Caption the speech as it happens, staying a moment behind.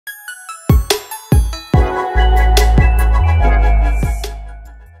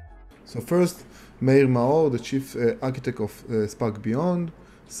So first, Meir Maor, the chief architect of SparkBeyond.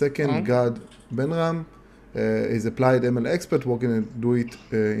 Second, Gad Benram is applied ML expert working at DoiT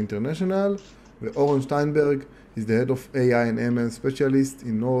International. Oren Steinberg is the head of AI and ML specialist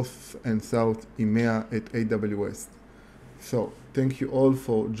in North and South EMEA at AWS. So thank you all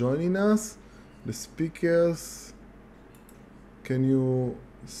for joining us. The speakers, can you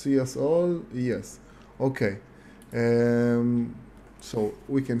see us all? Yes. Okay. So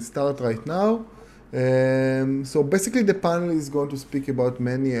we can start right now. So basically the panel is going to speak about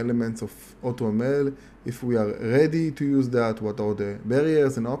many elements of AutoML, if we are ready to use that, what are the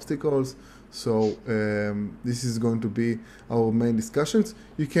barriers and obstacles. So this is going to be our main discussions.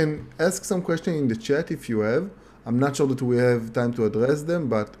 You can ask some questions in the chat if you have. I'm not sure that we have time to address them,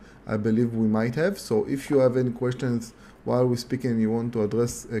 but I believe we might have. So if you have any questions while we're speaking and you want to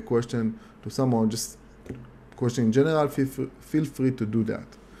address a question to someone, just question in general, feel free to do that.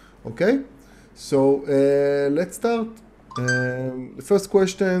 Okay? So let's start. The first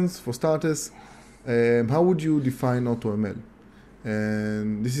questions for starters, how would you define AutoML?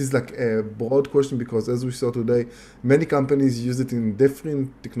 And this is like a broad question because as we saw today, many companies use it in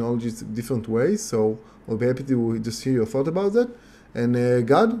different technologies, different ways. So I'll be happy to just hear your thought about that. And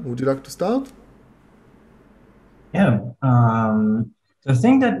Gad, would you like to start? Yeah, so I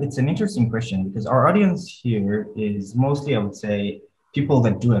think that it's an interesting question because our audience here is mostly, I would say, people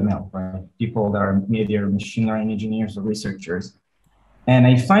that do ML, right? People that are maybe machine learning engineers or researchers. And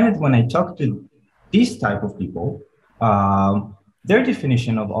I find that when I talk to these type of people, their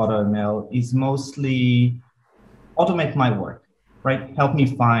definition of AutoML is mostly automate my work, right? Help me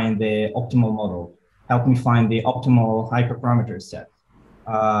find the optimal model, help me find the optimal hyperparameter set,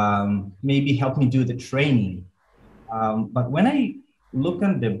 maybe help me do the training. But when I look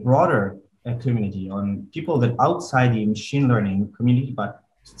at the broader community on people that outside the machine learning community, but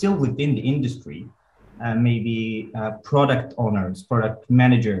still within the industry, maybe product owners, product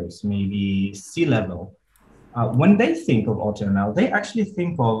managers, maybe C-level, when they think of AutoML, they actually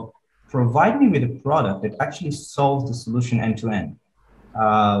think of provide me with a product that actually solves the solution end to end.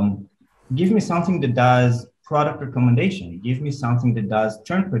 Give me something that does product recommendation. Give me something that does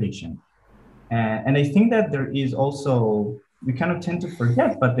churn prediction. And I think that there is also, we kind of tend to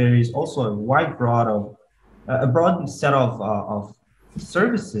forget, but there is also a broad set of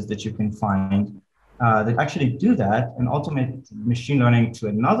services that you can find that actually do that and automate machine learning to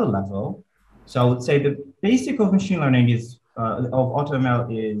another level. So I would say the basic of machine learning is, of AutoML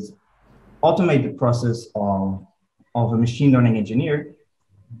is automate the process of a machine learning engineer,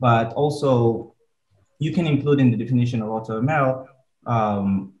 but also you can include in the definition of AutoML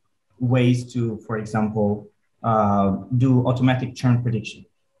ways to, for example, do automatic churn prediction.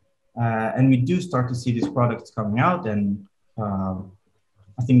 And we do start to see these products coming out, and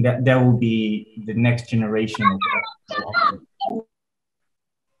I think that there will be the next generation of that.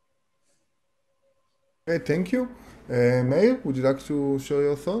 Okay, thank you. Meir, would you like to share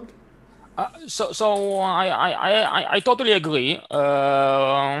your thought? So I totally agree.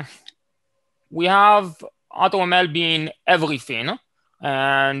 We have AutoML being everything,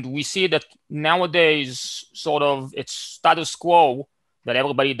 and we see that nowadays sort of it's status quo that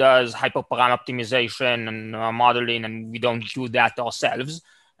everybody does hyperparam optimization and modeling, and we don't do that ourselves.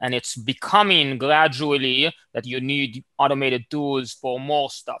 And it's becoming gradually that you need automated tools for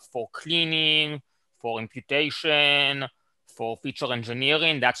more stuff, for cleaning, for imputation, for feature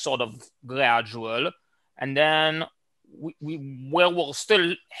engineering. That's sort of gradual. And then where we're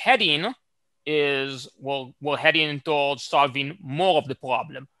still heading is we're heading towards solving more of the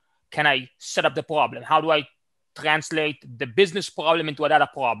problem. Can I set up the problem? How do I translate the business problem into a data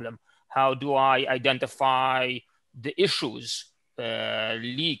problem? How do I identify the issues,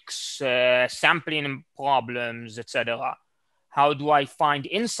 leaks, sampling problems, etc.? How do I find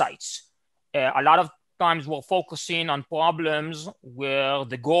insights? A lot of times we're focusing on problems where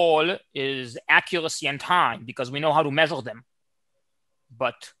the goal is accuracy and time because we know how to measure them.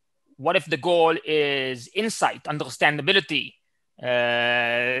 But what if the goal is insight, understandability,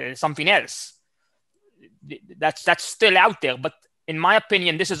 something else? That's still out there. But in my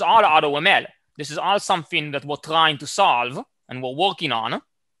opinion, this is all AutoML. This is all something that we're trying to solve and we're working on.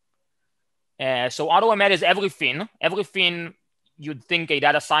 So AutoML is everything. Everything you'd think a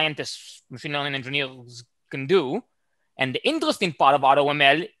data scientist, machine learning engineers can do. And the interesting part of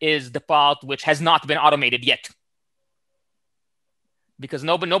AutoML is the part which has not been automated yet. Because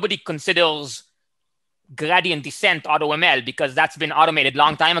nobody considers gradient descent AutoML because that's been automated a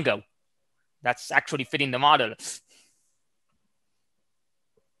long time ago. That's actually fitting the model.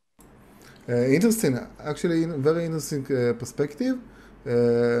 Interesting, actually, very interesting perspective.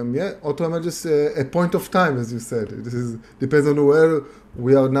 AutoML just a point of time, as you said. Depends on where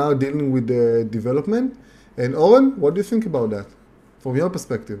we are now dealing with the development. And Oren, what do you think about that, from your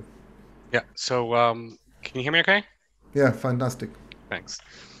perspective? Yeah. So can you hear me okay? Yeah, fantastic. Thanks.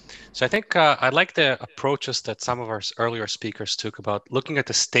 So I think I like the approaches that some of our earlier speakers took about looking at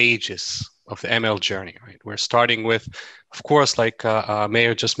the stages of the ML journey, right? We're starting with, of course, like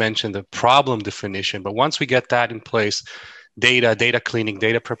Meir just mentioned, the problem definition. But once we get that in place, data cleaning,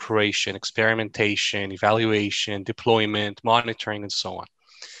 data preparation, experimentation, evaluation, deployment, monitoring, and so on.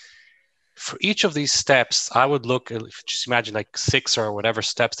 For each of these steps, I would look, just imagine like 6 or whatever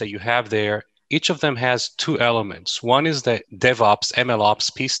steps that you have there. Each of them has 2 elements. One is the DevOps,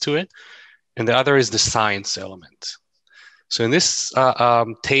 MLOps piece to it, and the other is the science element. So in this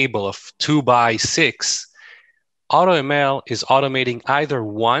table of 2 by 6, AutoML is automating either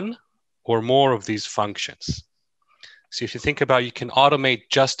one or more of these functions. So if you think about, you can automate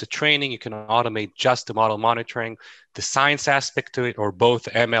just the training, you can automate just the model monitoring, the science aspect to it, or both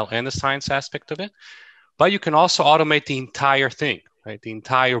the ML and the science aspect of it. But you can also automate the entire thing, right? The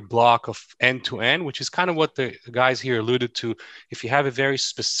entire block of end-to-end, which is kind of what the guys here alluded to. If you have a very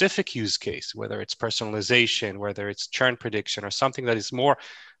specific use case, whether it's personalization, whether it's churn prediction, or something that is more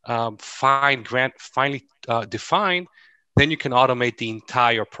finely defined, then you can automate the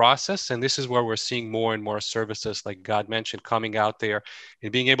entire process. And this is where we're seeing more and more services, like Gad mentioned, coming out there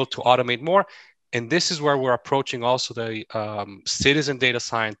and being able to automate more. And this is where we're approaching also the citizen data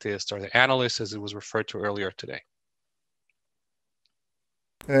scientist or the analyst, as it was referred to earlier today.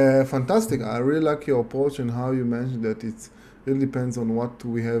 Fantastic. I really like your approach and how you mentioned that it really depends on what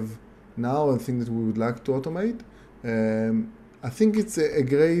we have now and things that we would like to automate. I think it's a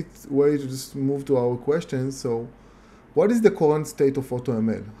great way to just move to our questions. So, what is the current state of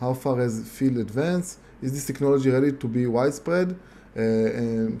AutoML? How far has field advanced? Is this technology ready to be widespread?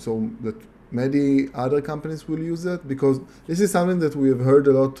 And so that many other companies will use it? Because this is something that we have heard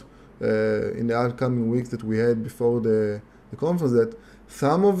a lot in the upcoming weeks that we had before the conference, that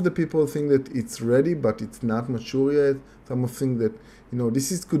some of the people think that it's ready, but it's not mature yet. Some of think that,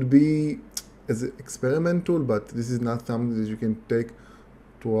 this could be as an experiment tool, but this is not something that you can take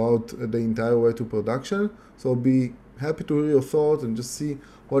throughout the entire way to production. So be happy to hear your thoughts and just see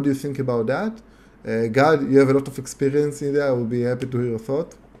what do you think about that. Gad, you have a lot of experience in there. I will be happy to hear your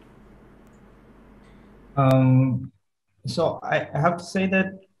thought. So I have to say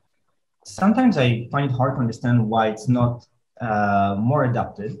that sometimes I find it hard to understand why it's not more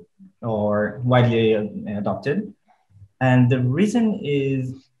adopted or widely adopted. And the reason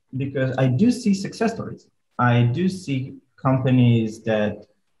is because I do see success stories. I do see companies that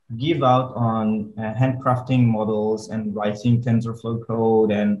give out on handcrafting models and writing TensorFlow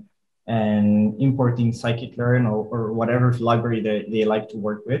code and importing scikit-learn or whatever library they like to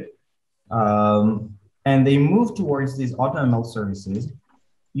work with. And they move towards these AutoML services.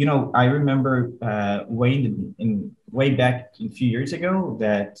 I remember way back a few years ago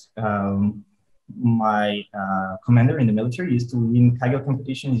that my commander in the military used to win Kaggle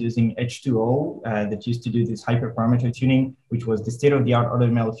competitions using H2O that used to do this hyperparameter tuning, which was the state-of-the-art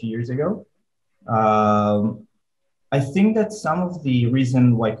AutoML a few years ago. I think that some of the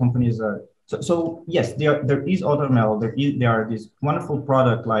reason why companies are so yes, there is AutoML. There are these wonderful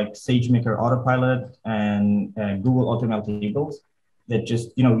products like SageMaker Autopilot and Google AutoML tables that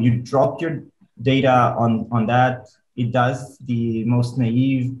just you drop your data on that. It does the most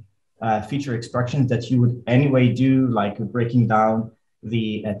naive feature extractions that you would anyway do, like breaking down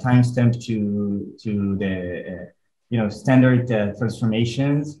the timestamp to the standard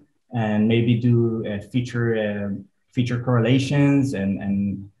transformations, and maybe do feature correlations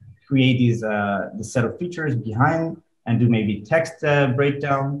and create these the set of features behind, and do maybe text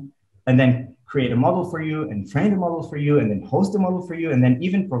breakdown, and then create a model for you and train the model for you and then host the model for you, and then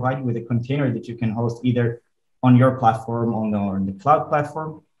even provide you with a container that you can host either on your platform or on the cloud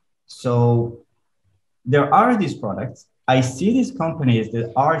platform. So there are these products. I see these companies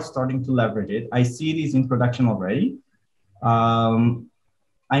that are starting to leverage it. I see these in production already.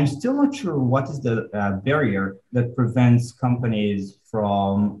 I'm still not sure what is the barrier that prevents companies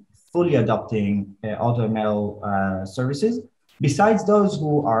from fully adopting AutoML services, besides those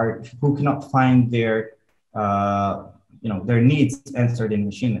who cannot find their their needs answered in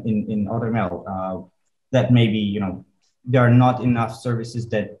AutoML. That maybe there are not enough services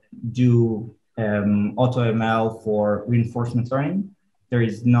that do AutoML for reinforcement learning. There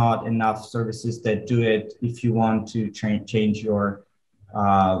is not enough services that do it if you want to change your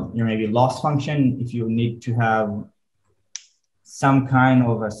maybe loss function, if you need to have some kind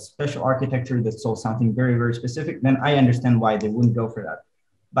of a special architecture that solves something very, very specific, then I understand why they wouldn't go for that.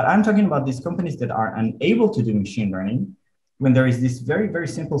 But I'm talking about these companies that are unable to do machine learning when there is this very, very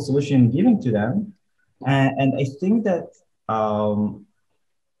simple solution given to them. And I think that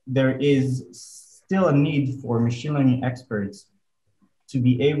there is still a need for machine learning experts to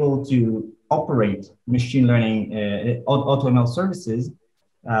be able to operate machine learning AutoML services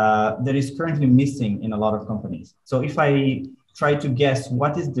that is currently missing in a lot of companies. So if I try to guess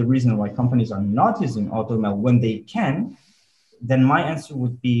what is the reason why companies are not using AutoML when they can, then my answer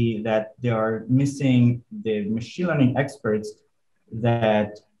would be that they are missing the machine learning experts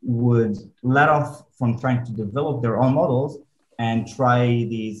that would let off from trying to develop their own models and try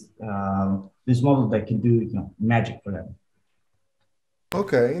these models that can do magic for them.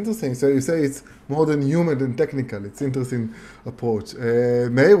 Okay, interesting. So you say it's more than human than technical. It's interesting approach.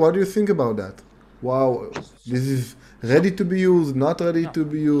 Meir, what do you think about that? Wow, this is ready to be used, not ready to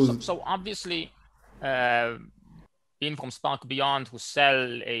be used. So obviously, being from SparkBeyond, who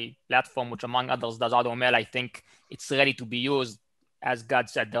sell a platform which among others does AutoML, I think it's ready to be used. As Gad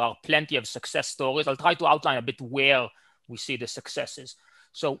said, there are plenty of success stories. I'll try to outline a bit where we see the successes.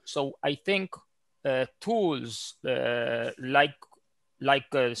 So I think tools like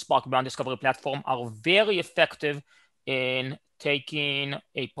SparkBeyond Discovery Platform are very effective in taking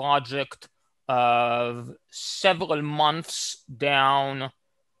a project of several months down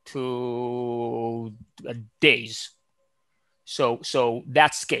to days. So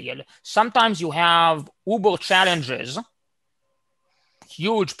that scale. Sometimes you have uber challenges,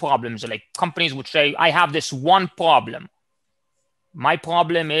 huge problems, like companies would say, I have this one problem. My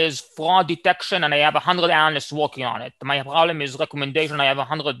problem is fraud detection and I have 100 analysts working on it. My problem is recommendation, I have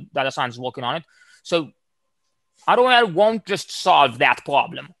 100 data scientists working on it. So AutoML won't just solve that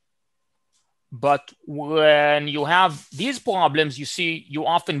problem. But when you have these problems, you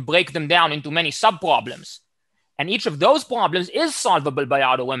often break them down into many sub-problems. And each of those problems is solvable by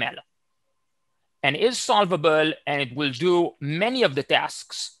AutoML. And is solvable, and it will do many of the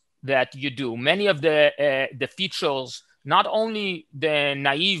tasks that you do, many of the features, not only the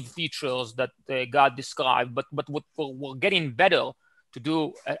naive features that Gad described, but we're getting better to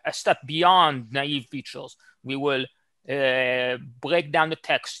do a step beyond naive features. We will break down the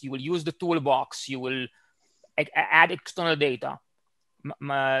text. You will use the toolbox. You will add external data.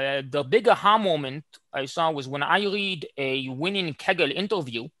 The big aha moment I saw was when I read a winning Kaggle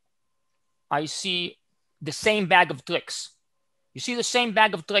interview, I see the same bag of tricks. You see the same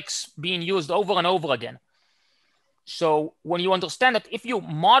bag of tricks being used over and over again. So when you understand that if you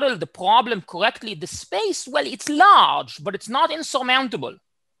model the problem correctly, the space, well, it's large, but it's not insurmountable.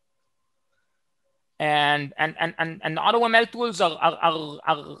 And AutoML tools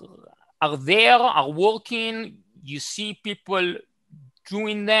are there, are working. You see people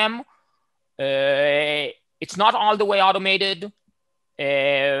doing them. It's not all the way automated.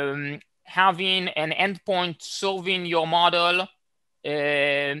 Having an endpoint serving your model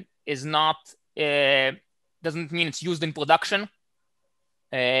is not, doesn't mean it's used in production.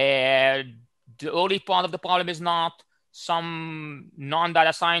 The early part of the problem is not. Some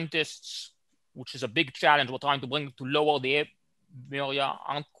non-data scientists, which is a big challenge we're trying to bring to lower the area,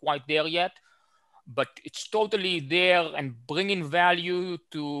 aren't quite there yet. But it's totally there and bringing value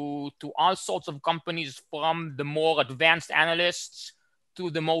to all sorts of companies, from the more advanced analysts to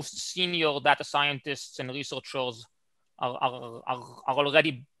the most senior data scientists and researchers are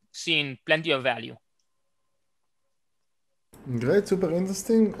already seeing plenty of value. Great, super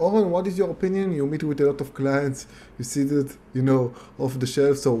interesting. Oren, what is your opinion? You meet with a lot of clients, you see that, off the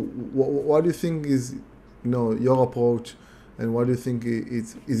shelf. So what do you think is, your approach, and what do you think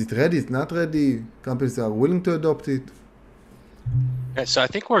is it ready? It's not ready? Companies are willing to adopt it? Yeah, so I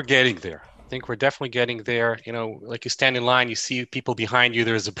think we're getting there. I think we're definitely getting there. Like you stand in line, you see people behind you.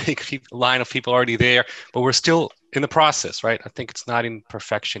 There's a big line of people already there, but we're still in the process, right? I think it's not in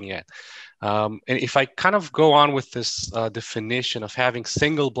perfection yet. And if I kind of go on with this definition of having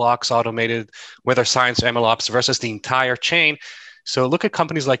single blocks automated, whether science or MLOps versus the entire chain. So look at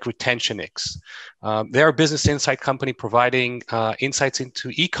companies like RetentionX. They're a business insight company providing insights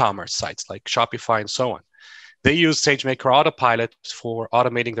into e-commerce sites like Shopify and so on. They use SageMaker Autopilot for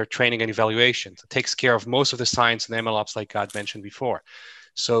automating their training and evaluations. It takes care of most of the science and MLOps like God mentioned before.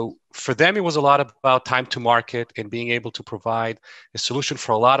 So for them, it was a lot about time to market and being able to provide a solution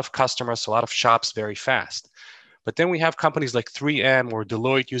for a lot of customers, a lot of shops very fast. But then we have companies like 3M or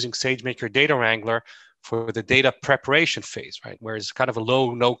DoiT using SageMaker Data Wrangler for the data preparation phase, right? Where it's kind of a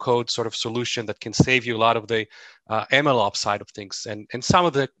low, no-code sort of solution that can save you a lot of the MLOps side of things and some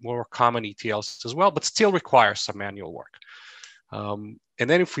of the more common ETLs as well, but still requires some manual work. And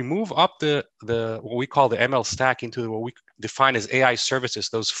then if we move up the what we call the ML stack into what we define as AI services,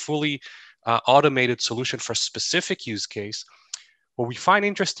 those fully automated solution for specific use case, what we find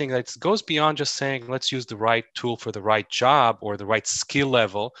interesting that it goes beyond just saying, let's use the right tool for the right job or the right skill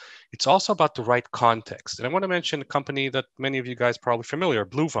level. It's also about the right context. And I want to mention a company that many of you guys are probably familiar,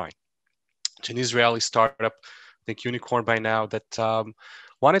 Bluevine. It's an Israeli startup, I think unicorn by now, that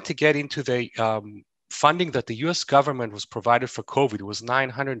wanted to get into the funding that the US government was provided for COVID. It was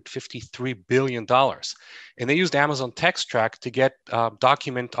 $953 billion. And they used Amazon TextTrack to get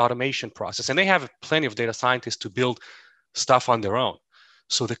document automation process. And they have plenty of data scientists to build stuff on their own.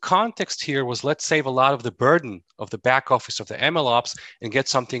 So the context here was, let's save a lot of the burden of the back office of the ML ops and get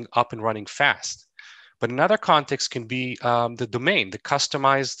something up and running fast. But another context can be the domain, the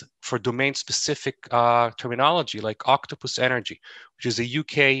customized for domain-specific terminology like Octopus Energy, which is a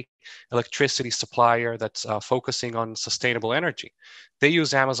UK electricity supplier that's focusing on sustainable energy. They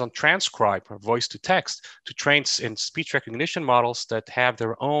use Amazon Transcribe, or voice-to-text, to train in speech recognition models that have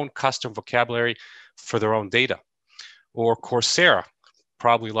their own custom vocabulary for their own data. Or Coursera,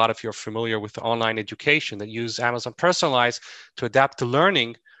 probably a lot of you are familiar with online education that use Amazon Personalize to adapt to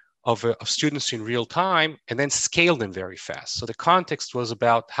learning of students in real time and then scale them very fast. So the context was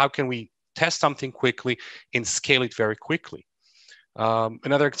about how can we test something quickly and scale it very quickly.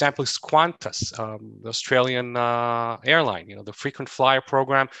 Another example is Qantas, the Australian airline, the frequent flyer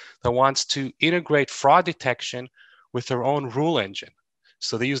program that wants to integrate fraud detection with their own rule engine.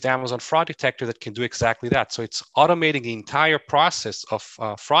 So they used Amazon Fraud Detector that can do exactly that. So it's automating the entire process of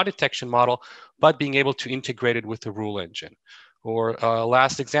fraud detection model, but being able to integrate it with the rule engine. Or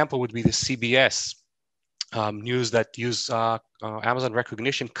last example would be the CBS news that use Amazon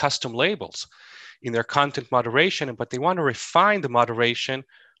Recognition custom labels in their content moderation, but they want to refine the moderation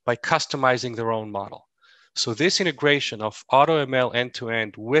by customizing their own model. So this integration of AutoML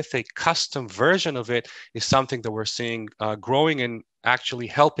end-to-end with a custom version of it is something that we're seeing growing and actually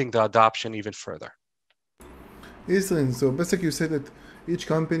helping the adoption even further. Israel, so basically you said that each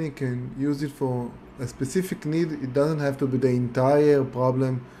company can use it for a specific need. It doesn't have to be the entire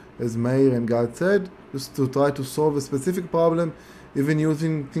problem, as Meir and Gad said, just to try to solve a specific problem, even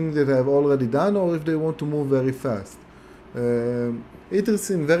using things that I've already done, or if they want to move very fast.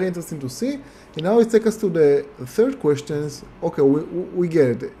 Interesting, very interesting to see. And now it takes us to the third questions. Okay, we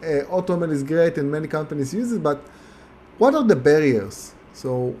get it. AutoML is great and many companies use it, but what are the barriers?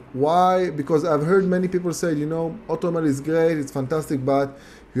 So why? Because I've heard many people say, AutoML is great, it's fantastic, but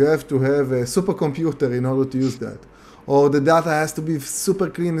you have to have a supercomputer in order to use that. Or the data has to be super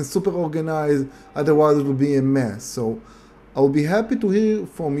clean and super organized, otherwise it will be a mess. So I'll be happy to hear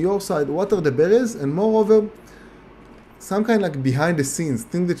from your side what are the barriers, and moreover, some kind of like behind the scenes,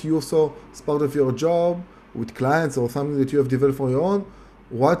 thing that you saw as part of your job with clients or something that you have developed for your own.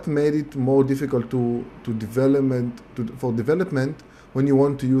 What made it more difficult for development when you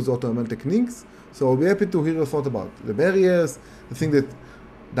want to use AutoML techniques? So I'll be happy to hear your thought about the barriers, the thing that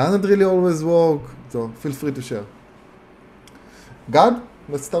doesn't really always work. So feel free to share. Gad,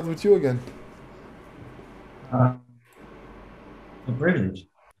 let's start with you again. A privilege.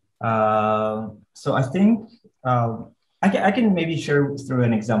 So I think I can maybe share through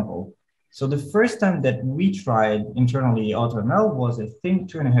an example. So the first time that we tried internally AutoML was, I think,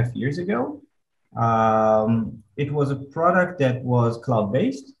 2.5 years ago. It was a product that was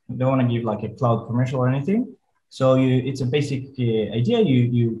cloud-based. I don't want to give like a cloud commercial or anything. So it's a basic idea.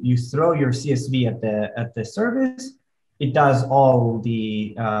 You throw your CSV at the service. It does all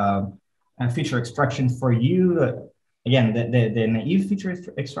the feature extraction for you. Again, the naive feature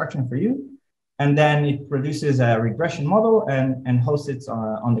extraction for you. And then it produces a regression model and hosts it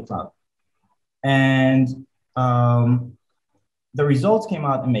on the cloud. And the results came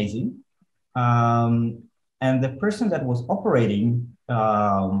out amazing. And the person that was operating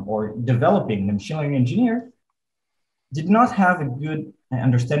or developing, the machine learning engineer, did not have a good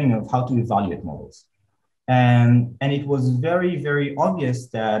understanding of how to evaluate models. And it was very, very obvious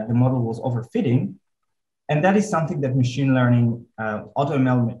that the model was overfitting. And that is something that machine learning,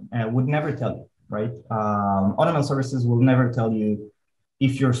 AutoML would never tell you, right? AutoML services will never tell you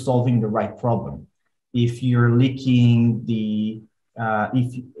if you're solving the right problem, if you're leaking the,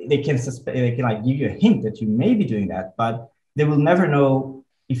 if they can like give you a hint that you may be doing that, but they will never know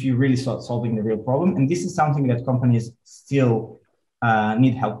if you really start solving the real problem. And this is something that companies still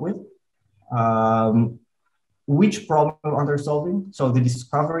need help with. Which problem are they solving? So the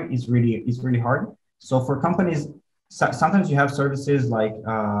discovery is really hard. So for companies, sometimes you have services like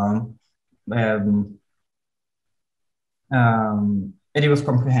AWS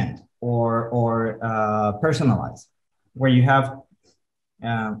Comprehend or Personalize, where you have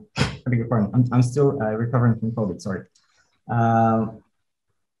I beg your pardon. I'm still recovering from COVID. Sorry.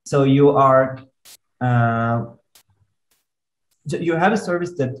 So you are you have a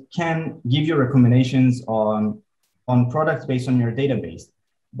service that can give you recommendations on products based on your database,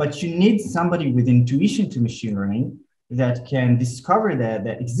 but you need somebody with intuition to machine learning that can discover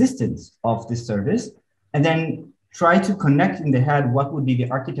the existence of this service and then try to connect in the head what would be the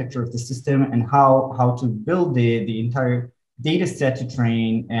architecture of the system and how to build the entire data set to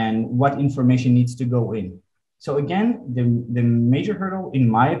train and what information needs to go in. So again, the major hurdle, in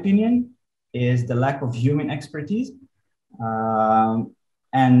my opinion, is the lack of human expertise.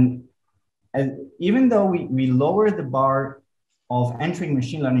 And even though we lower the bar of entering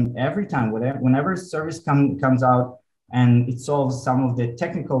machine learning every time, whenever a service comes out and it solves some of the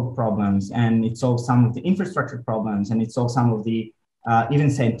technical problems and it solves some of the infrastructure problems and it solves some of the even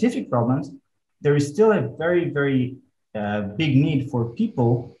scientific problems, there is still a very, very big need for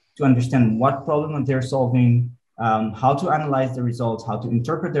people to understand what problem they're solving, how to analyze the results, how to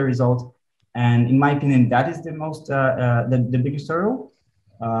interpret the results. And in my opinion, that is the most, the biggest hurdle.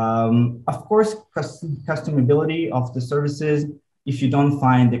 Of course, customability of the services, if you don't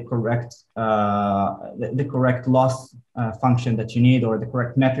find the correct loss function that you need or the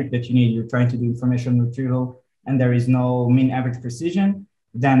correct metric that you need, you're trying to do information retrieval and there is no mean average precision,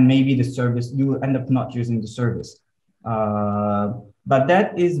 then maybe the service, you will end up not using the service. But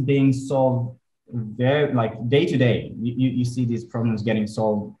that is being solved very like day to day. You see these problems getting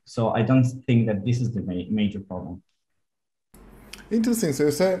solved. So I don't think that this is the major problem. Interesting. So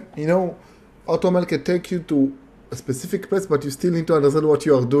you say, AutoML can take you to a specific place, but you still need to understand what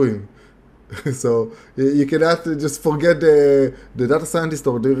you are doing. So you cannot just forget the data scientist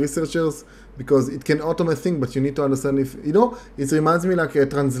or the researchers because it can automate things, but you need to understand if, it reminds me like a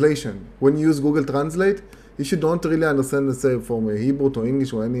translation. When you use Google Translate, if you don't really understand, let's say, from Hebrew to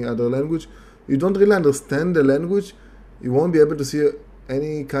English or any other language, you don't really understand the language, you won't be able to see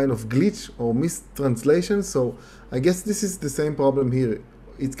any kind of glitch or mistranslation. So I guess this is the same problem here.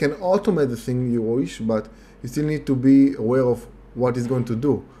 It can automate the thing you wish, but you still need to be aware of what it's going to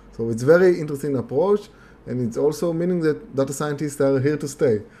do. So it's very interesting approach, and it's also meaning that data scientists are here to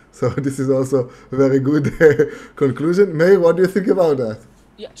stay. So this is also a very good conclusion. Meir, what do you think about that?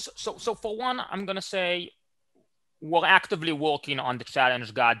 Yeah, so for one, I'm going to say we're actively working on the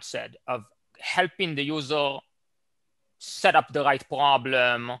challenge Gad said of helping the user set up the right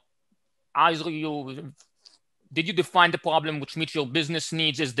problem. Did you define the problem which meets your business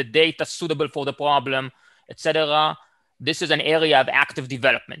needs? Is the data suitable for the problem, etc.? This is an area of active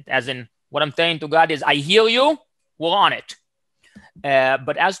development. As in, what I'm saying to Gad is, I hear you, we're on it.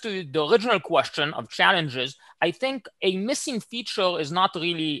 But as to the original question of challenges, I think a missing feature is not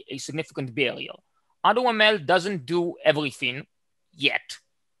really a significant barrier. AutoML doesn't do everything yet.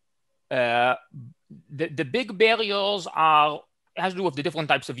 The big barriers has to do with the different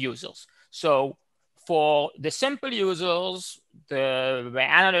types of users. So for the simple users, the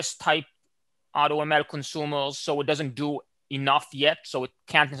analyst type AutoML consumers, so it doesn't do enough yet, so it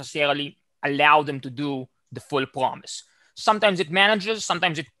can't necessarily allow them to do the full promise. Sometimes it manages,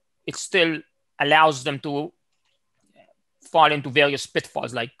 sometimes it still allows them to fall into various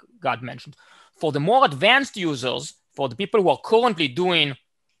pitfalls, like Gad mentioned. For the more advanced users, for the people who are currently doing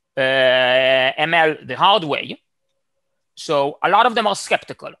ML the hard way, so a lot of them are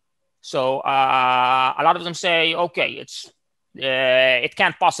skeptical. So a lot of them say, okay, it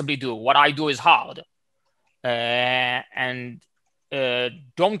can't possibly do. What I do is hard. And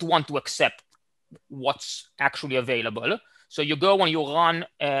don't want to accept what's actually available. So you go and you run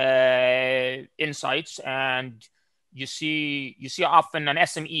insights and you see often an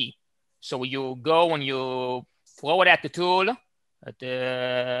SME. So you go and you throw it at the tool and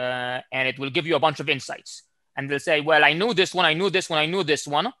it will give you a bunch of insights. And they'll say, well, I knew this one, I knew this one, I knew this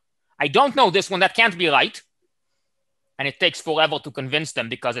one. I don't know this one, that can't be right. And it takes forever to convince them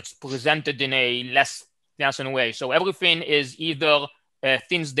because it's presented in a less nascent way. So everything is either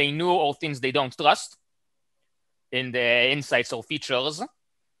things they knew or things they don't trust in the insights or features.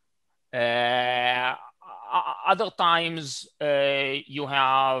 Other times you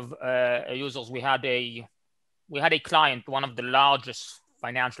have users. We had a client, one of the largest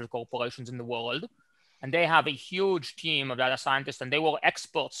financial corporations in the world, and they have a huge team of data scientists, and they were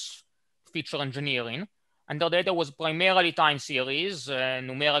experts feature engineering. And their data was primarily time series,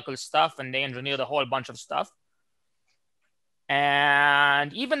 numerical stuff, and they engineered a whole bunch of stuff.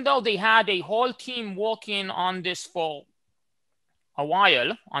 And even though they had a whole team working on this for a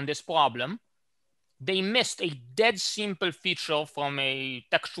while, on this problem, they missed a dead simple feature from a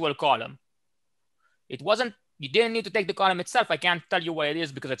textual column. It wasn't you didn't need to take the column itself. I can't tell you what it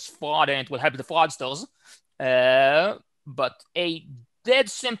is because it's fraud and it will help the fraudsters. But a dead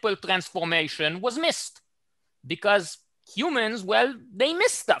simple transformation was missed because humans, well, they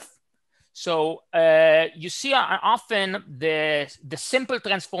miss stuff. So you see often the simple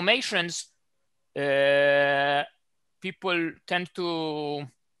transformations, people tend to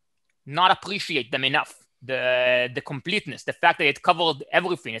not appreciate them enough. The completeness, the fact that it covered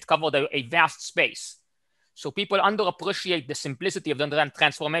everything, it covered a vast space. So people underappreciate the simplicity of the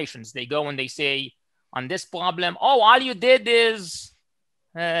transformations. They go and they say on this problem, oh, all you did is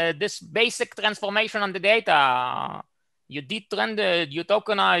this basic transformation on the data. You detrended, you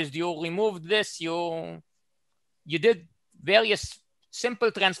tokenized, you removed this, you did various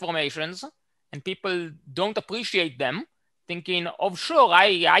simple transformations, and people don't appreciate them, thinking, oh, sure,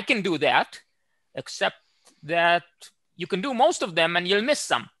 I can do that, except that you can do most of them and you'll miss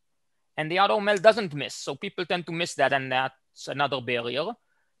some. And the AutoML doesn't miss. So people tend to miss that, and that's another barrier.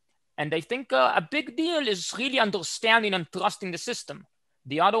 And I think a big deal is really understanding and trusting the system.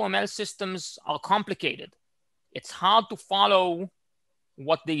 The AutoML systems are complicated. It's hard to follow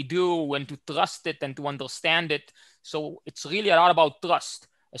what they do and to trust it and to understand it. So it's really a lot about trust,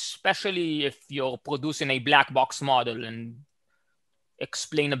 especially if you're producing a black box model, and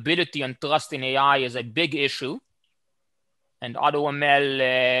explainability and trust in AI is a big issue. And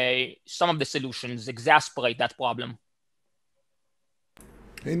AutoML, some of the solutions exasperate that problem.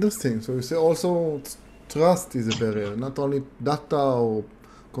 Interesting. So you say also trust is a barrier, not only data or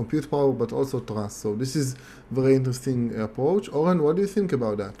compute power, but also trust. So this is very interesting approach. Oren, what do you think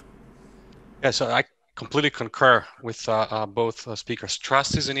about that? Yeah, so I completely concur with both speakers.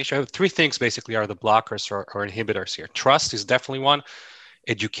 Trust is an issue. Three things basically are the blockers or inhibitors here. Trust is definitely one.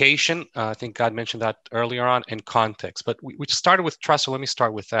 Education, I think God mentioned that earlier on, and context. But we started with trust, so let me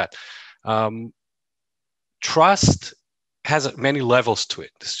start with that. Trust has many levels to it.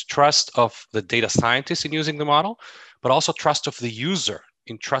 This trust of the data scientist in using the model, but also trust of the user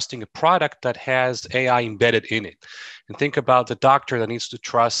in trusting a product that has AI embedded in it. And think about the doctor that needs to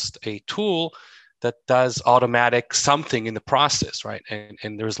trust a tool that does automatic something in the process, right?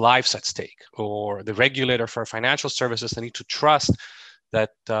 And there's lives at stake. Or the regulator for financial services, they need to trust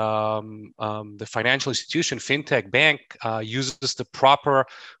that the financial institution, fintech, bank uses the proper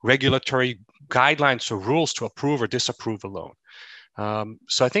regulatory guidelines or rules to approve or disapprove a loan.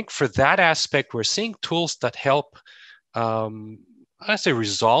 So I think for that aspect, we're seeing tools that help, I say,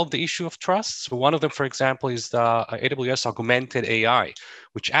 resolve the issue of trust. So one of them, for example, is the AWS Augmented AI,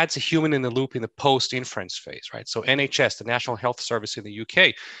 which adds a human in the loop in the post-inference phase, right? So NHS, the National Health Service in the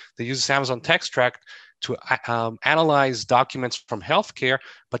UK, they use Amazon Tech Extract to analyze documents from healthcare,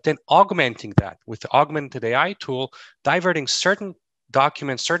 but then augmenting that with the augmented AI tool, diverting certain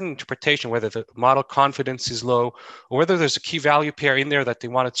documents, certain interpretation, whether the model confidence is low or whether there's a key value pair in there that they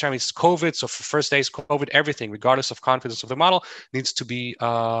want to determine it's COVID. So for first days COVID, everything, regardless of confidence of the model, needs to be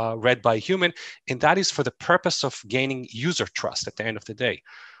read by a human. And that is for the purpose of gaining user trust at the end of the day.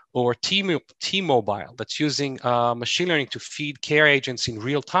 Or T-Mobile, that's using machine learning to feed care agents in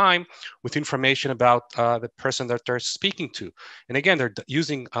real time with information about the person that they're speaking to. And again, they're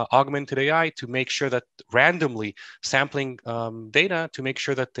using augmented AI to make sure that randomly sampling data to make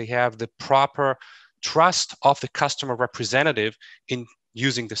sure that they have the proper trust of the customer representative in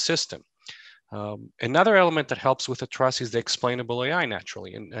using the system. Another element that helps with the trust is the explainable AI,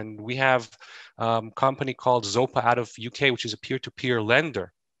 naturally. And we have a company called Zopa out of UK, which is a peer-to-peer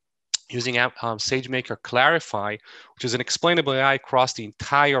lender, using SageMaker Clarify, which is an explainable AI across the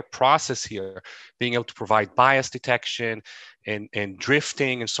entire process here, being able to provide bias detection and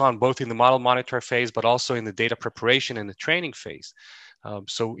drifting and so on, both in the model monitor phase, but also in the data preparation and the training phase.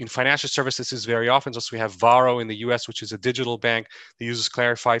 So in financial services, is very often, so we have Varo in the US, which is a digital bank that uses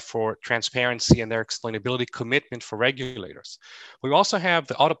Clarify for transparency and their explainability commitment for regulators. We also have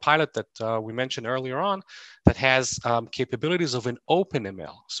the autopilot that we mentioned earlier on that has capabilities of an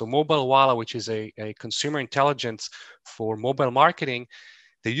OpenML. So Mobile Wallet, which is a consumer intelligence for mobile marketing,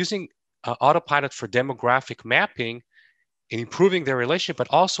 they're using autopilot for demographic mapping and improving their relationship, but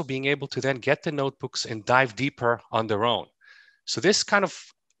also being able to then get the notebooks and dive deeper on their own. So this kind of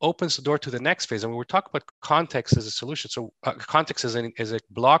opens the door to the next phase. And when we're talking about context as a solution, so context as a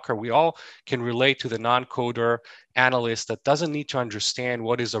blocker, we all can relate to the non-coder analyst that doesn't need to understand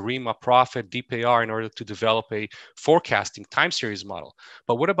what is a RIMA, profit, DPR in order to develop a forecasting time series model.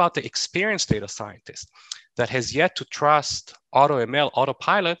 But what about the experienced data scientist that has yet to trust AutoML,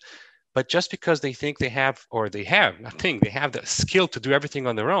 autopilot, but just because they think they have the skill to do everything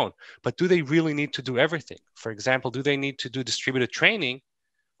on their own, but do they really need to do everything? For example, do they need to do distributed training,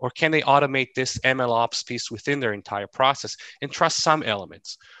 Or can they automate this ML ops piece within their entire process and trust some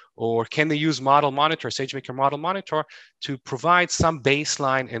elements? Or can they use Model Monitor, SageMaker Model Monitor, to provide some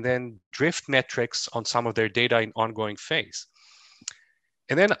baseline and then drift metrics on some of their data in ongoing phase?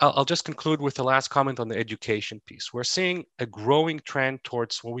 And then I'll just conclude with the last comment on the education piece. We're seeing a growing trend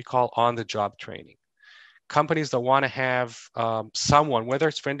towards what we call on-the-job training. Companies that want to have someone, whether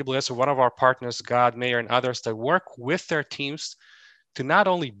it's for AWS or one of our partners, Gad, Meir, and others, that work with their teams to not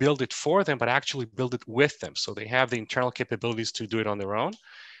only build it for them, but actually build it with them. So they have the internal capabilities to do it on their own.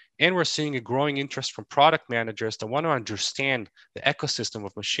 And we're seeing a growing interest from product managers that want to understand the ecosystem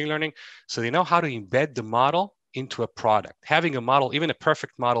of machine learning so they know how to embed the model into a product. Having a model, even a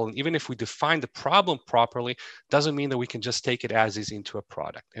perfect model, and even if we define the problem properly, doesn't mean that we can just take it as is into a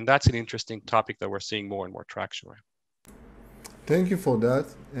product. And that's an interesting topic that we're seeing more and more traction with. Thank you for that.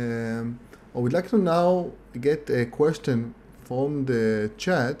 I would like to now get a question from the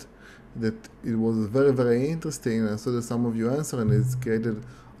chat that it was very, very interesting. I saw that some of you answered and it's created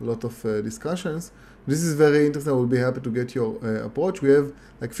a lot of discussions. This is very interesting. I will be happy to get your approach. We have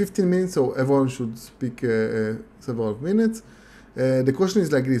like 15 minutes, so everyone should speak several minutes. The question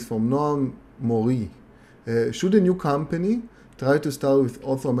is like this from Noam Mori. Should a new company try to start with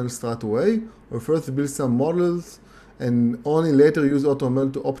AutoML straight away, or first build some models and only later use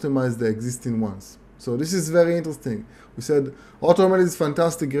AutoML to optimize the existing ones? So this is very interesting. We said AutoML is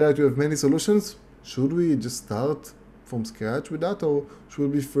fantastic, great, we have many solutions. Should we just start from scratch with that, or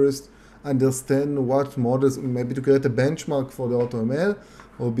should we first understand what models, maybe to create a benchmark for the AutoML?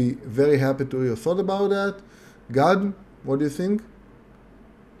 I'll be very happy to hear your thought about that. Gad, what do you think?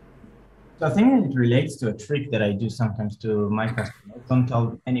 So I think it relates to a trick that I do sometimes to my customers. Don't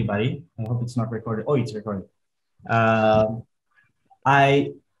tell anybody. I hope it's not recorded. Oh, it's recorded.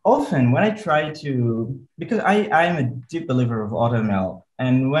 I often, when I try to, because I am a deep believer of AutoML,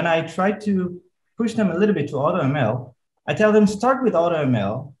 and when I try to push them a little bit to AutoML, I tell them start with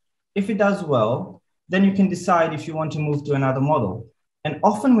AutoML. If it does well, then you can decide if you want to move to another model. And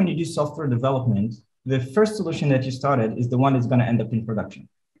often when you do software development, the first solution that you started is the one that's going to end up in production.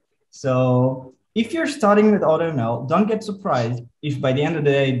 So if you're starting with AutoML, don't get surprised if by the end of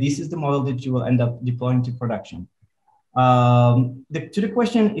the day, this is the model that you will end up deploying to production. To the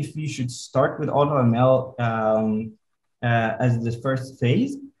question if you should start with AutoML as the first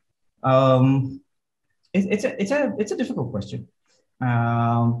phase, it's a difficult question.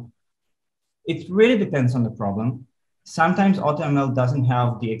 It really depends on the problem. Sometimes AutoML doesn't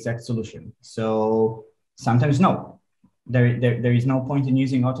have the exact solution. So sometimes no, there is no point in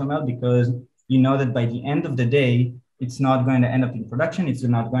using AutoML because you know that by the end of the day, it's not going to end up in production. It's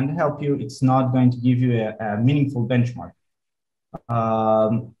not going to help you. It's not going to give you a meaningful benchmark.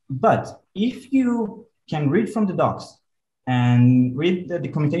 But if you can read from the docs and read the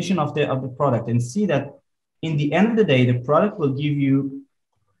documentation of the product and see that in the end of the day, the product will give you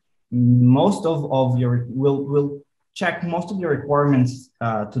most of your, will check most of your requirements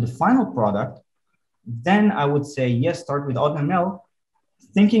to the final product, then I would say, yes, start with AutoML,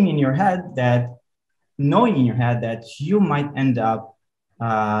 thinking in your head that, knowing in your head that you might end up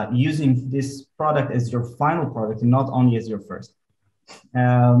using this product as your final product and not only as your first.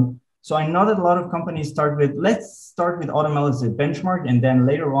 So I know that a lot of companies start with, let's start with AutoML as a benchmark, and then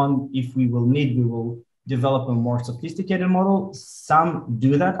later on, if we will need, we will develop a more sophisticated model. Some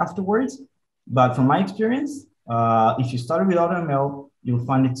do that afterwards, but from my experience, if you start with AutoML, you'll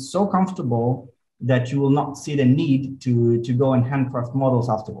find it so comfortable that you will not see the need to go and handcraft models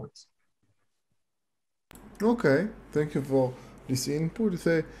afterwards. Okay, thank you for this input.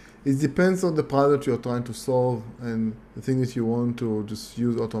 It depends on the product you're trying to solve and the thing that you want to just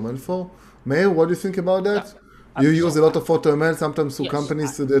use AutoML for. Meir, what do you think about that? You use a lot of AutoML sometimes to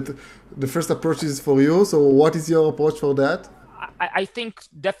companies so that the first approach is for you. So what is your approach for that? I think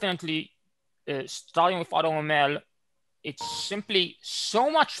definitely starting with AutoML, it's simply so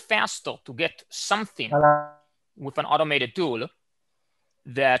much faster to get something with an automated tool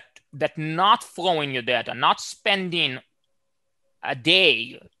that not throwing your data, not spending a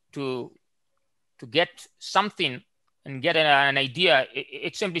day to get something and get an idea,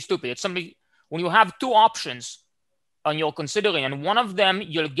 it's simply stupid. It's simply, when you have two options and you're considering, and one of them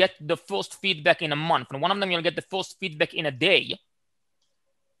you'll get the first feedback in a month, and one of them you'll get the first feedback in a day,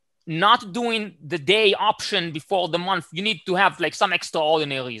 not doing the day option before the month, you need to have like some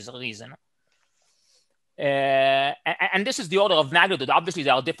extraordinary reason. And this is the order of magnitude. Obviously,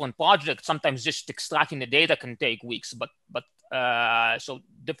 there are different projects. Sometimes just extracting the data can take weeks, but so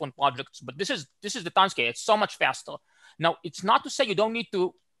different projects. But this is the time scale. It's so much faster. Now, it's not to say you don't need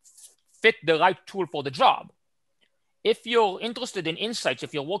to fit the right tool for the job. if you're interested in insights,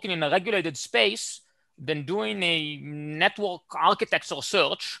 if you're working in a regulated space, then doing a network architecture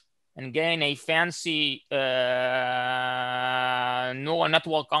search and getting a fancy neural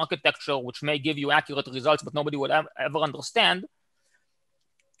network architecture, which may give you accurate results, but nobody would ever understand,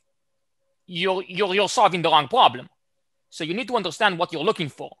 you're solving the wrong problem. So you need to understand what you're looking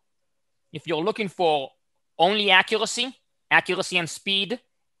for. If you're looking for only accuracy and speed,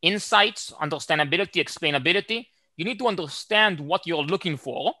 insights, understandability, explainability, you need to understand what you're looking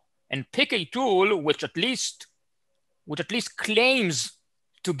for and pick a tool which at least claims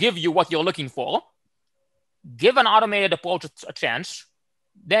to give you what you're looking for. Give an automated approach a chance.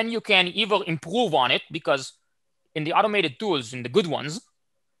 Then you can either improve on it, because in the automated tools, in the good ones,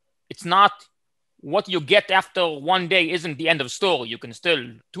 it's not what you get after one day isn't the end of story. You can still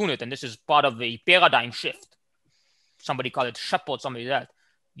tune it, and this is part of a paradigm shift. Somebody call it shepherd, somebody that.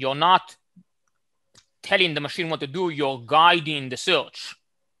 You're not telling the machine what to do, you're guiding the search.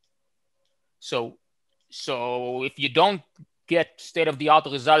 So if you don't get state-of-the-art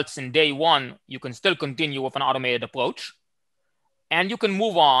results in day one, you can still continue with an automated approach, and you can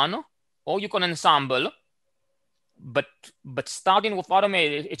move on, or you can ensemble. But starting with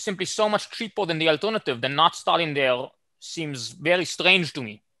automated, it's simply so much cheaper than the alternative. Then not starting there seems very strange to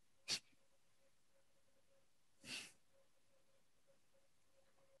me.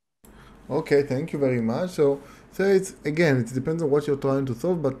 Okay, thank you very much. So it's again, it depends on what you're trying to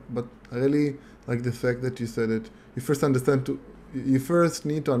solve, but I really like the fact that you said that you first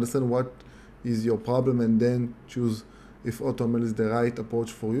need to understand what is your problem and then choose if AutoML is the right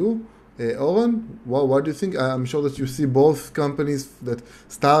approach for you. Oren, what do you think? I'm sure that you see both companies that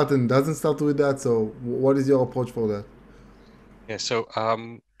start and doesn't start with that. So what is your approach for that? Yeah, so a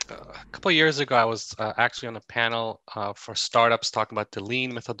couple of years ago, I was actually on a panel for startups talking about the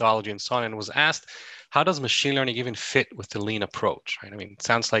lean methodology and so on, and was asked, how does machine learning even fit with the lean approach? Right? I mean, it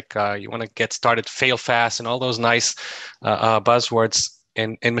sounds like you want to get started, fail fast, and all those nice buzzwords.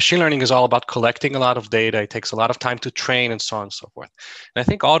 And machine learning is all about collecting a lot of data. It takes a lot of time to train and so on and so forth. And I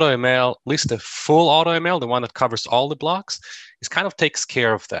think AutoML, at least the full AutoML, the one that covers all the blocks, is kind of takes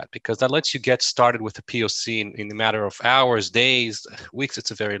care of that, because that lets you get started with a POC in a matter of hours, days, weeks.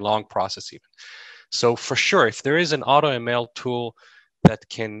 It's a very long process even. So for sure, if there is an AutoML tool that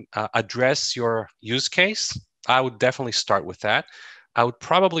can address your use case, I would definitely start with that. I would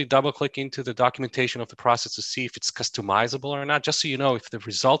probably double click into the documentation of the process to see if it's customizable or not, just so you know if the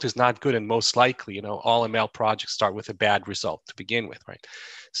result is not good. And most likely, all ML projects start with a bad result to begin with, right?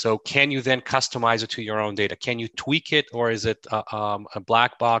 So can you then customize it to your own data? Can you tweak it, or is it a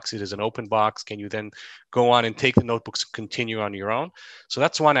black box? It is an open box. Can you then go on and take the notebooks and continue on your own? So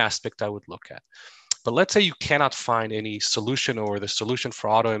that's one aspect I would look at. But let's say you cannot find any solution, or the solution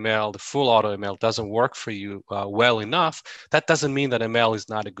for AutoML, the full AutoML, doesn't work for you well enough. That doesn't mean that ML is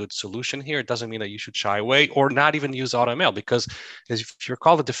not a good solution here. It doesn't mean that you should shy away or not even use AutoML, because if you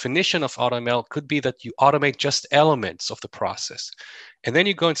recall, the definition of AutoML could be that you automate just elements of the process. And then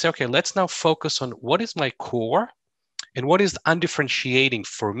you go and say, okay, let's now focus on what is my core and what is undifferentiating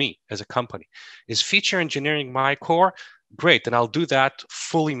for me as a company. Is feature engineering my core? Great, then I'll do that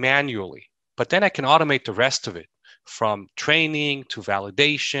fully manually. But then I can automate the rest of it, from training to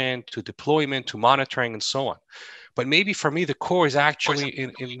validation to deployment to monitoring and so on. But maybe for me, the core is actually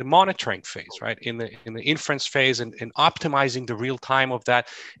in the monitoring phase, right? In the inference phase and optimizing the real time of that.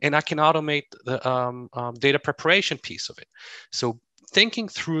 And I can automate the data preparation piece of it. So thinking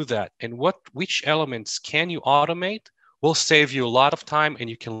through that and which elements can you automate will save you a lot of time, and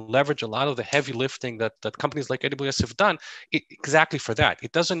you can leverage a lot of the heavy lifting that companies like AWS have done exactly for that.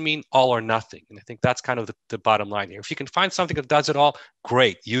 It doesn't mean all or nothing. And I think that's kind of the bottom line here. If you can find something that does it all,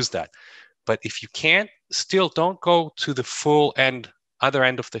 great, use that. But if you can't, still don't go to the full other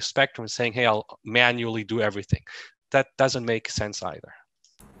end of the spectrum saying, hey, I'll manually do everything. That doesn't make sense either.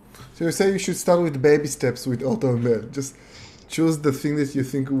 So you say you should start with baby steps with AutoML. Just choose the thing that you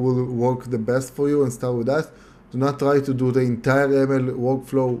think will work the best for you and start with that. Do not try to do the entire ML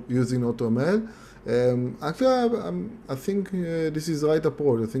workflow using AutoML. Actually, I think this is the right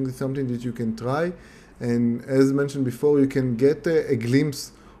approach. I think it's something that you can try. And as mentioned before, you can get a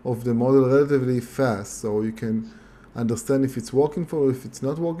glimpse of the model relatively fast. So you can understand if it's working for you, if it's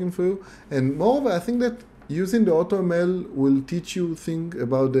not working for you. And moreover, I think that using the AutoML will teach you things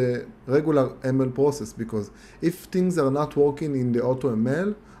about the regular ML process, because if things are not working in the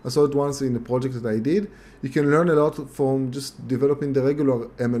AutoML, I saw it once in the project that I did, you can learn a lot from just developing the regular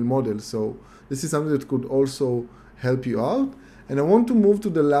ML model. So this is something that could also help you out. And I want to move to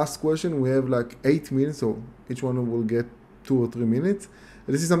the last question. We have like 8 minutes, so each one will get 2 or 3 minutes.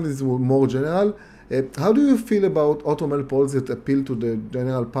 This is something that's more general. How do you feel about AutoML policies that appeal to the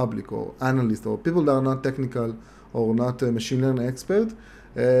general public or analysts or people that are not technical or not machine learning expert?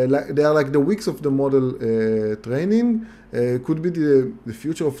 They are like the weeks of the model training. Could be the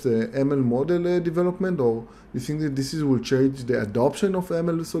future of the ML model development, or you think that this will change the adoption of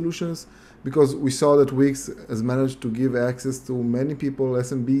ML solutions? Because we saw that Wix has managed to give access to many people,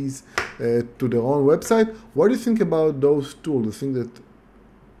 SMBs, to their own website. What do you think about those tools? Do you think that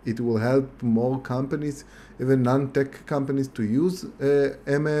it will help more companies, even non-tech companies, to use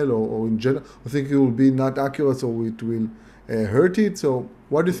ML or in general? I think it will be not accurate, so it will hurt it. So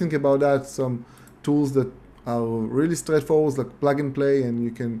what do you think about that? Some tools that are really straightforward, like plug and play, and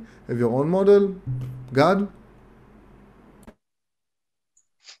you can have your own model. Gad?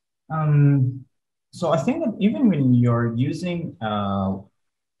 So I think that even when you're using a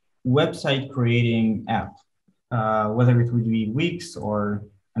website creating app, whether it would be Wix or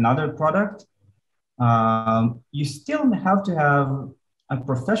another product, you still have to have a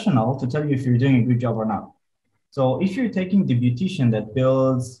professional to tell you if you're doing a good job or not. So if you're taking the beautician that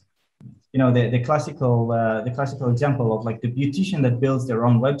builds, the classical example of like the beautician that builds their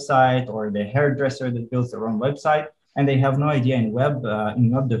own website, or the hairdresser that builds their own website, and they have no idea in web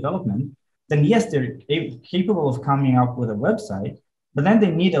development, then yes, they're capable of coming up with a website, but then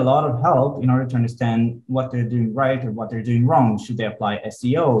they need a lot of help in order to understand what they're doing right or what they're doing wrong. Should they apply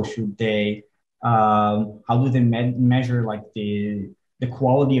SEO? Should they, how do they measure like the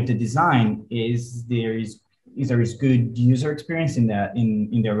quality of the design? Is there good user experience in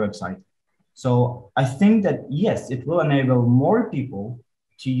their website? So I think that yes, it will enable more people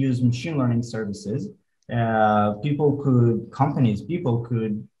to use machine learning services. People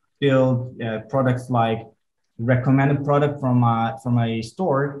could build products like recommended product from a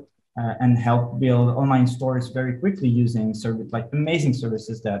store and help build online stores very quickly using amazing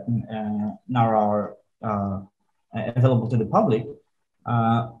services that now are available to the public.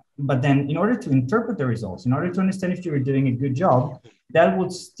 But then in order to interpret the results, in order to understand if you're doing a good job, that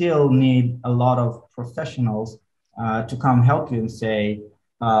would still need a lot of professionals to come help you and say,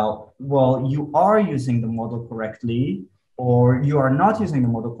 well, you are using the model correctly, or you are not using the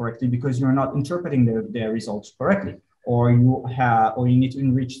model correctly because you're not interpreting the results correctly, or you need to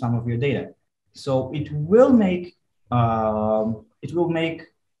enrich some of your data. So it will make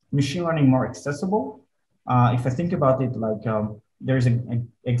machine learning more accessible. If I think about it, like there's an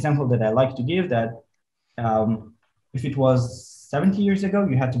example that I like to give that if it was 70 years ago,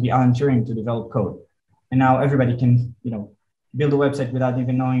 you had to be Alan Turing to develop code, and now everybody can build a website without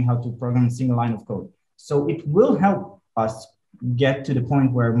even knowing how to program a single line of code. So it will help us get to the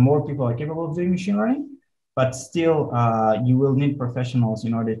point where more people are capable of doing machine learning, but still you will need professionals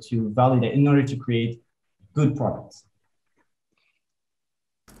in order to validate, in order to create good products.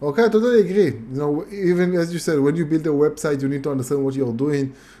 Okay, I totally agree. Even as you said, when you build a website, you need to understand what you're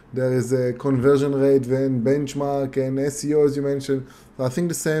doing. There is a conversion rate, then benchmark, and SEO, as you mentioned. So I think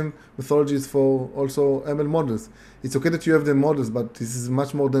the same methodology is for also ML models. It's okay that you have the models, but this is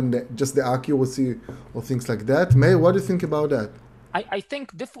much more than just the accuracy or things like that. Meir, what do you think about that? I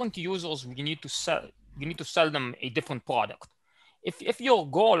think different users, you need to sell them a different product. If your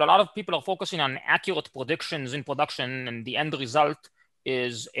goal, a lot of people are focusing on accurate predictions in production, and the end result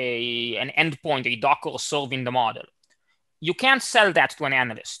is an endpoint, a Docker serving the model. You can't sell that to an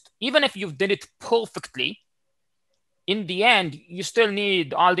analyst. Even if you did it perfectly, in the end, you still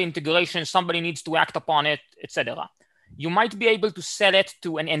need all the integration. Somebody needs to act upon it, etc. You might be able to sell it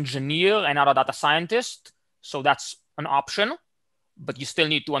to an engineer and not a data scientist. So that's an option, but you still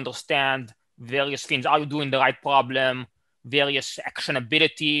need to understand various things. Are you doing the right problem? Various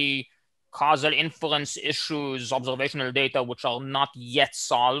actionability, causal inference issues, observational data, which are not yet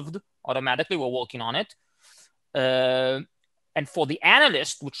solved automatically. We're working on it. And for the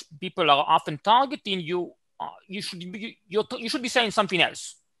analyst, which people are often targeting, you should be selling something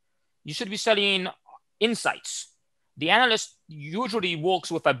else. You should be selling insights. The analyst usually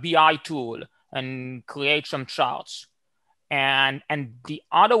works with a BI tool and creates some charts. And the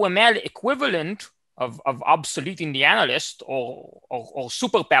AutoML equivalent of obsoleting the analyst or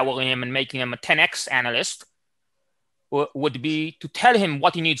superpowering him and making him a 10x analyst would be to tell him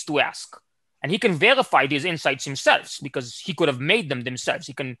what he needs to ask. And he can verify these insights himself because he could have made them themselves.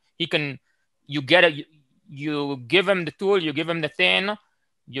 You give him the tool, you give him the thing,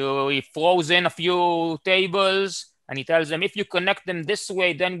 he throws in a few tables, and he tells them, if you connect them this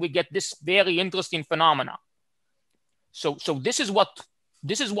way, then we get this very interesting phenomena. So this is what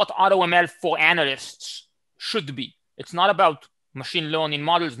AutoML for analysts should be. It's not about machine learning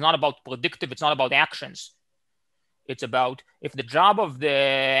models, it's not about predictive, it's not about actions. It's about if the job of the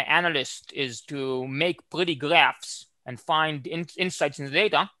analyst is to make pretty graphs and find insights in the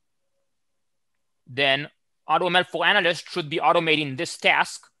data, then AutoML for analysts should be automating this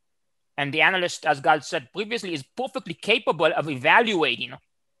task. And the analyst, as Gad said previously, is perfectly capable of evaluating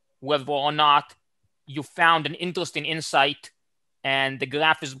whether or not you found an interesting insight and the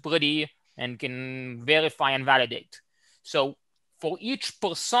graph is pretty and can verify and validate. So for each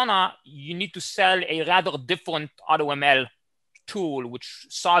persona, you need to sell a rather different AutoML tool, which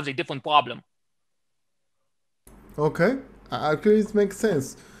solves a different problem. Okay, actually it makes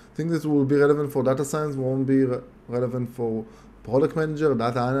sense. I think this will be relevant for data science, won't be relevant for product manager,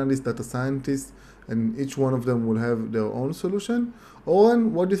 data analyst, data scientist, and each one of them will have their own solution.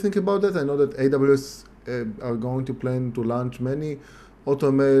 Oren, what do you think about that? I know that AWS are going to plan to launch many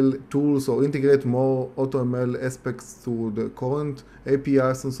AutoML tools or integrate more AutoML aspects to the current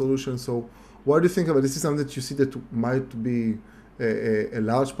APIs and solutions. So what do you think about this? Is something that you see that might be a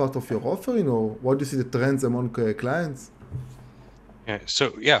large part of your offering, or what do you see the trends among clients? Yeah,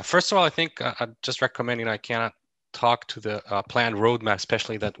 so yeah, first of all, I think I'd just recommend, I cannot talk to the planned roadmap,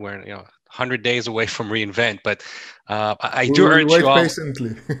 especially that we're 100 days away from reInvent, but I do urge you all.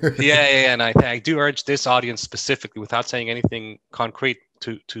 Patiently. yeah, and I do urge this audience specifically, without saying anything concrete,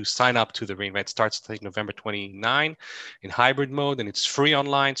 to sign up to the reInvent. It starts, I think, November 29 in hybrid mode, and it's free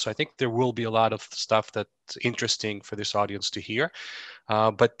online. So I think there will be a lot of stuff that's interesting for this audience to hear.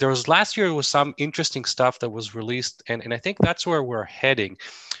 But last year was some interesting stuff that was released, and I think that's where we're heading.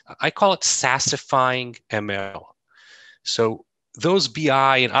 I call it SaaSifying ML. So those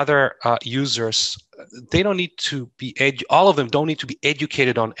BI and other users, they don't need to be all of them don't need to be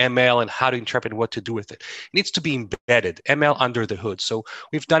educated on ML and how to interpret and what to do with it. It needs to be embedded, ML under the hood. So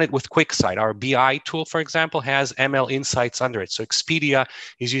we've done it with QuickSight. Our BI tool, for example, has ML insights under it. So Expedia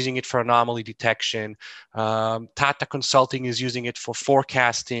is using it for anomaly detection. Tata Consulting is using it for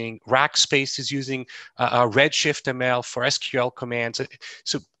forecasting. Rackspace is using Redshift ML for SQL commands.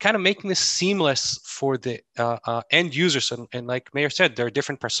 So kind of making this seamless for the end users. And like Meir said, there are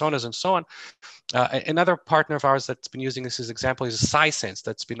different personas and so on. Another partner of ours that's been using this as an example is Sisense,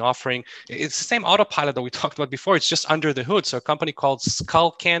 that's been offering, it's the same autopilot that we talked about before, it's just under the hood. So a company called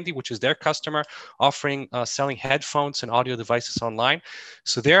Skull Candy, which is their customer, offering selling headphones and audio devices online.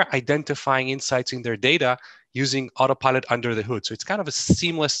 So they're identifying insights in their data using autopilot under the hood. So it's kind of a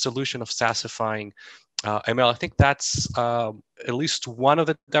seamless solution of SaaSifying ML. I think that's at least one of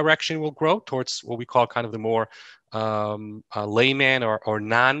the direction we'll grow towards what we call kind of the more layman or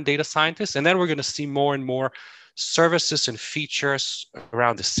non-data scientist. And then we're going to see more and more services and features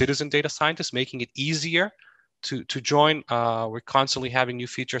around the citizen data scientist, making it easier to join. We're constantly having new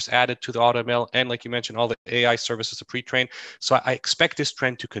features added to the AutoML, and like you mentioned, all the AI services are pre-trained. So I expect this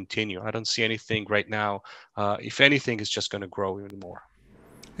trend to continue. I don't see anything right now. If anything, it's just going to grow even more.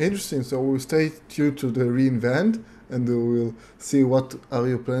 Interesting. So we'll stay tuned to the reInvent, and we'll see what are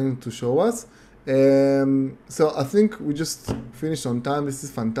you planning to show us. So I think we just finished on time. This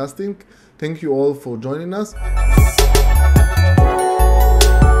is fantastic. Thank you all for joining us.